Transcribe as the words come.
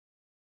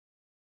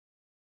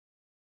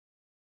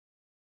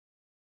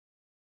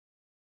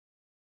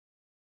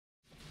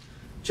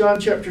John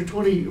chapter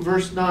 20,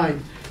 verse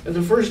 9. And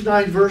the first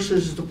 9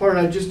 verses is the part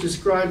I just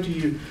described to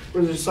you,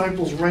 where the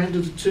disciples ran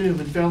to the tomb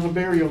and found the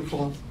burial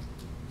cloth.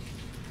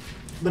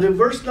 But in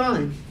verse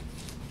 9,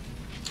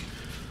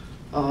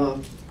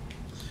 we'll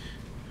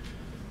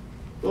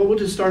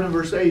just start in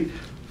verse 8.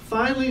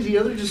 Finally, the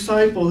other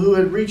disciple who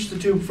had reached the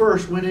tomb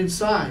first went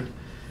inside,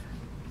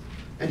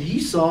 and he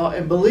saw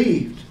and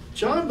believed.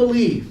 John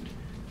believed,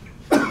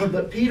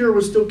 but Peter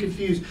was still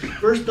confused.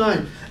 Verse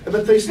 9,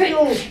 but they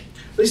still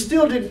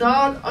did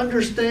not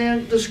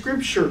understand the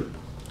scripture,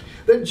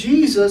 that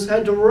Jesus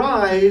had to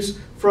rise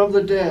from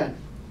the dead.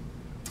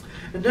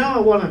 And now I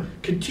want to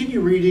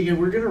continue reading, and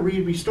we're going to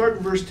read, we start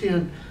in verse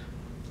 10,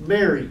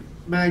 Mary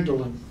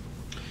Magdalene.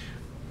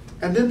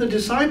 And then the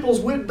disciples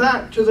went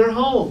back to their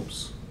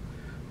homes.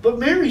 But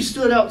Mary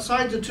stood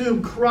outside the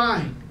tomb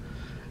crying.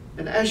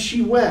 And as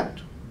she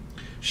wept,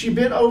 she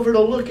bent over to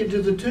look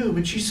into the tomb.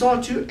 And she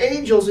saw 2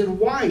 angels in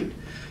white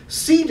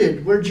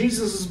seated where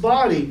Jesus'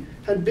 body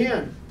had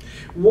been,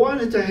 one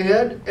at the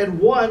head and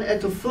one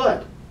at the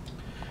foot.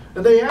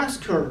 And they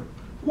asked her,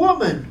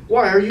 "Woman,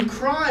 why are you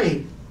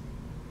crying?"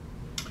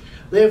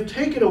 "They have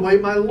taken away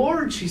my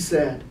Lord," she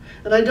said,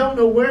 "and I don't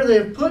know where they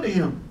have put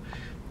him."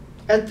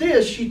 At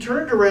this, she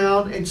turned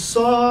around and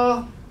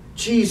saw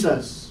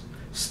Jesus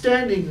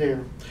standing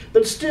there,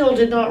 but still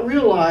did not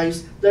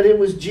realize that it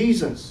was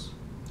Jesus.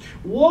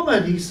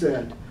 "Woman," he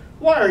said,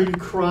 "why are you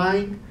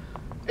crying?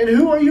 And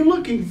who are you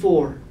looking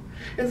for?"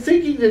 And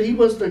thinking that he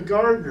was the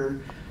gardener,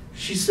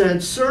 she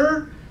said,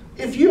 "Sir,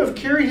 if you have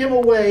carried him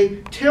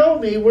away, tell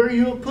me where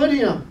you have put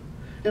him,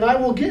 and I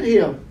will get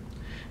him."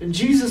 And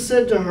Jesus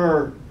said to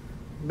her,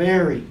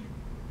 "Mary."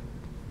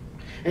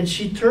 And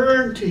she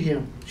turned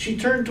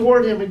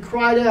toward him and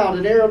cried out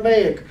in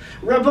Aramaic,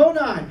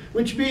 "Rabboni,"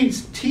 which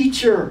means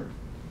teacher.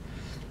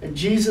 And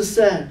Jesus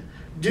said,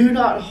 "Do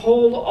not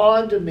hold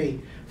on to me,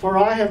 for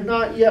I have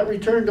not yet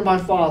returned to my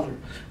Father.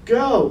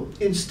 Go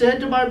instead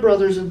to my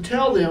brothers and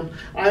tell them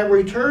I am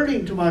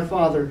returning to my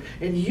Father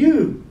and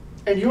you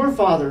and your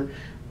Father,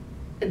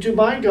 and to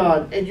my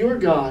God and your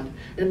God."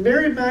 And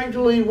Mary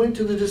Magdalene went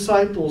to the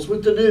disciples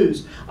with the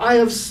news, "I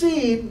have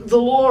seen the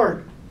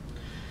Lord."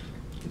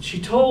 And she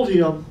told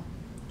them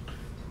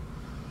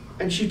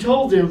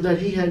that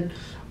he had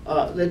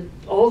that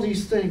all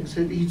these things,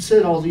 he'd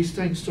said all these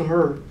things to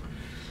her.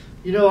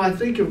 You know, I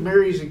think of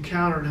Mary's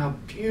encounter and how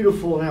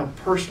beautiful and how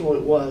personal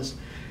it was.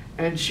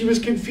 And she was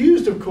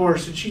confused, of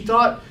course, and she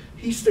thought,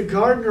 he's the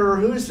gardener, or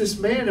who is this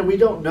man? And we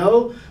don't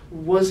know,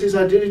 was his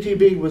identity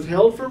being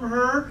withheld from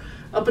her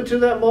up until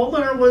that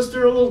moment, or was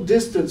there a little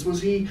distance?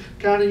 Was he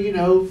kind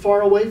of, far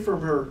away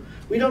from her?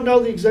 We don't know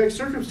the exact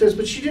circumstance,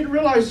 but she didn't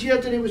realize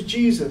yet that it was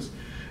Jesus.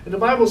 And the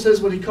Bible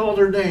says when he called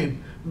her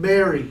name,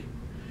 Mary,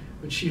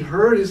 when she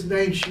heard his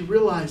name, she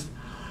realized,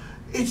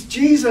 it's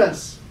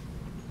Jesus.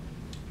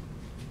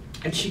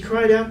 And she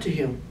cried out to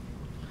him.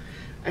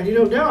 And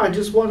now I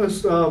just want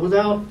us,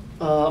 without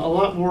a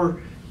lot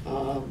more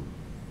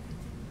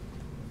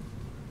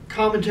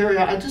commentary,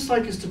 I'd just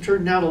like us to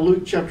turn now to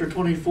Luke chapter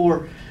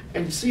 24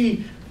 and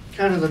see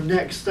kind of the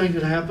next thing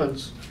that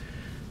happens.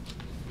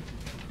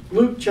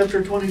 Luke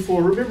chapter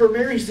 24. Remember,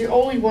 Mary's the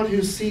only one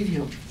who's seen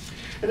him.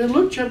 And in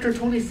Luke chapter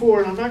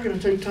 24, and I'm not going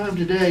to take time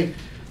today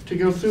to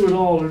go through it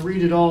all and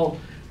read it all,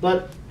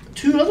 but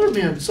 2 other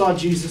men saw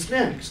Jesus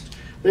next.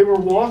 They were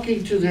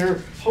walking to their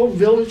home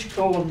village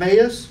called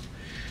Emmaus,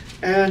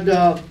 and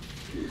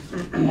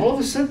all of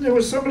a sudden there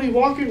was somebody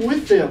walking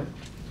with them.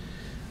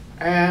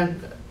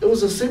 And it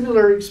was a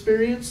similar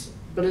experience,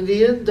 but in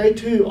the end they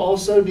too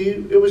also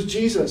knew it was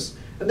Jesus.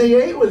 And they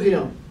ate with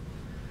him.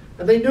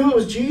 And they knew it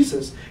was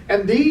Jesus.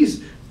 And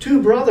these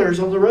 2 brothers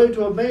on the road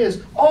to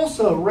Emmaus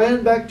also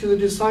ran back to the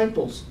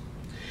disciples.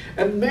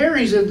 And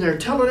Mary's in there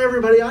telling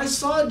everybody, I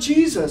saw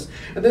Jesus.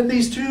 And then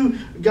these 2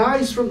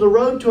 guys from the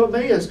road to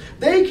Emmaus,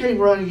 they came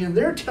running in.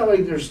 They're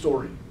telling their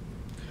story.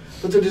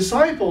 But the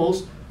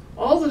disciples,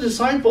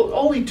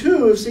 only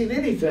 2 have seen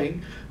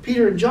anything,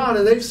 Peter and John,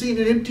 and they've seen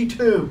an empty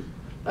tomb.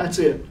 That's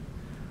it.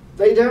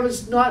 They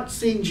have not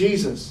seen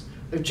Jesus.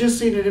 They've just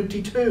seen an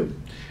empty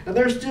tomb. And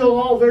they're still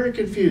all very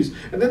confused.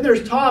 And then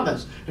there's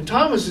Thomas. And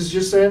Thomas is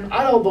just saying,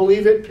 I don't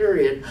believe it,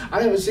 period.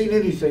 I haven't seen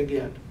anything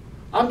yet.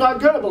 I'm not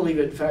going to believe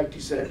it, in fact, he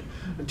said,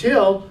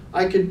 until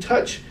I can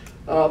touch,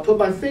 put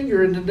my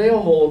finger in the nail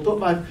hole, and put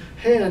my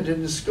hand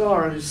in the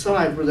scar on his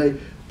side where they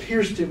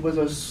pierced him with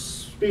a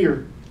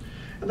spear.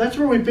 And that's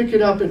where we pick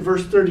it up in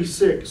verse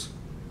 36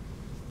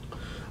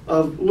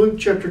 of Luke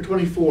chapter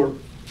 24.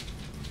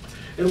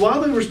 And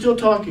while they were still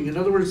talking, in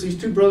other words, these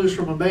 2 brothers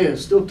from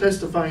Emmaus, still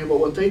testifying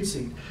about what they'd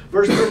seen.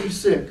 Verse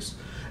 36.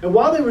 And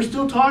while they were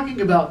still talking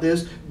about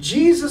this,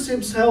 Jesus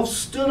himself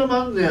stood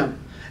among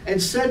them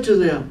and said to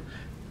them,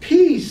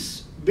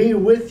 Peace be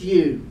with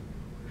you.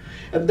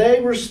 And they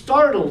were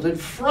startled and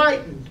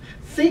frightened,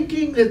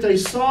 thinking that they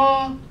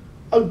saw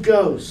a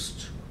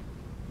ghost.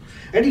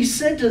 And he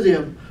said to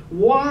them,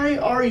 Why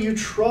are you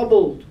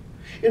troubled?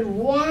 And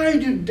why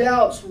do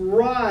doubts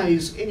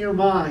rise in your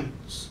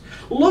minds?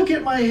 Look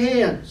at my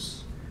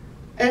hands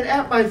and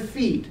at my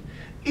feet.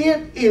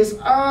 It is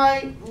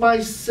I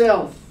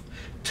myself.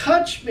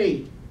 touch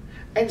me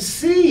and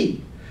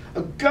see.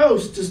 A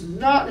ghost does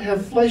not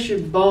have flesh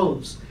and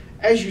bones,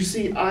 as you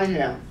see I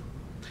have."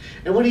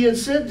 And when he had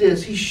said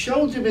this, he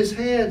showed them his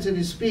hands and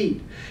his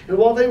feet. And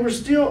while they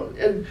still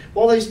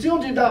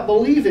did not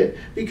believe it,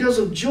 because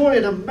of joy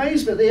and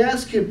amazement, they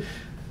asked him,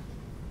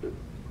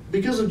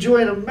 because of joy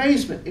and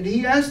amazement, and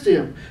he asked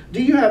them,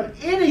 "Do you have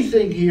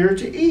anything here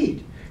to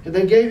eat?" And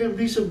they gave him a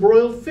piece of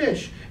broiled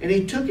fish, and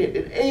he took it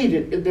and ate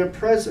it in their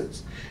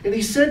presence. And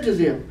he said to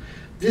them,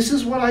 "This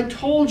is what I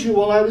told you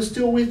while I was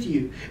still with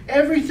you.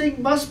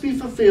 Everything must be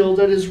fulfilled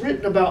that is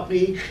written about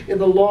me in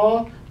the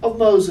law of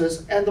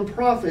Moses and the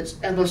prophets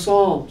and the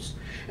Psalms."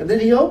 And then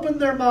he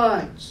opened their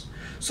minds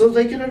so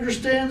they could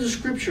understand the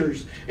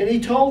scriptures. And he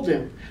told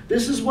them,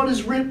 "This is what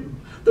is written.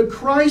 The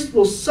Christ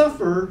will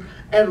suffer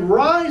and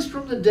rise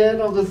from the dead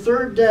on the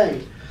third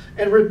day.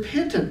 And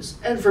repentance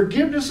and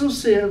forgiveness of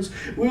sins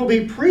will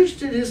be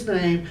preached in his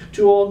name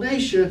to all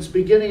nations,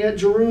 beginning at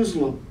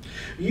Jerusalem.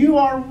 You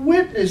are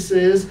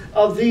witnesses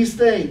of these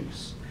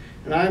things.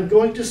 And I am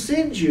going to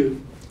send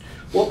you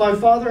what my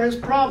Father has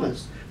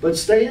promised. But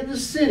stay in the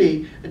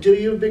city until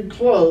you have been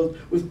clothed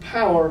with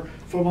power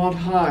from on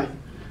high."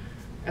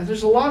 And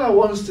there's a lot I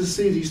want us to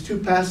see. These two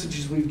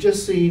passages we've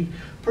just seen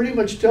pretty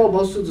much tell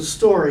most of the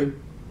story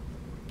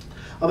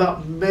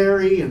about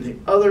Mary and the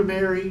other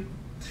Mary.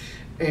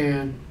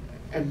 And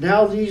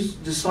now these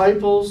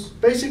disciples,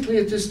 basically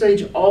at this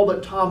stage, all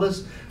but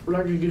Thomas. We're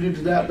not going to get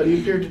into that, but he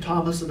appeared to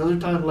Thomas another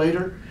time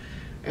later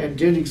and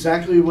did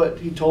exactly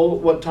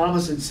what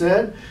Thomas had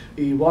said.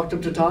 He walked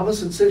up to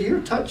Thomas and said, "Here,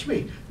 touch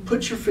me.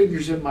 Put your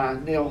fingers in my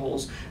nail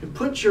holes and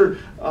put your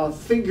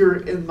finger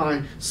in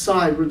my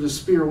side where the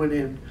spear went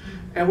in."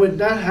 And when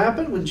that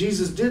happened, when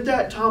Jesus did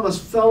that, Thomas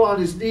fell on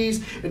his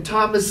knees, and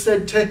Thomas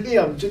said to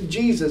him, to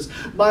Jesus,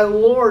 "My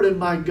Lord and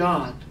my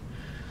God."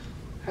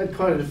 Had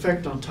quite an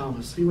effect on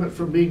Thomas. He went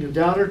from being a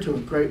doubter to a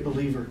great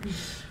believer.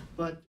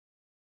 But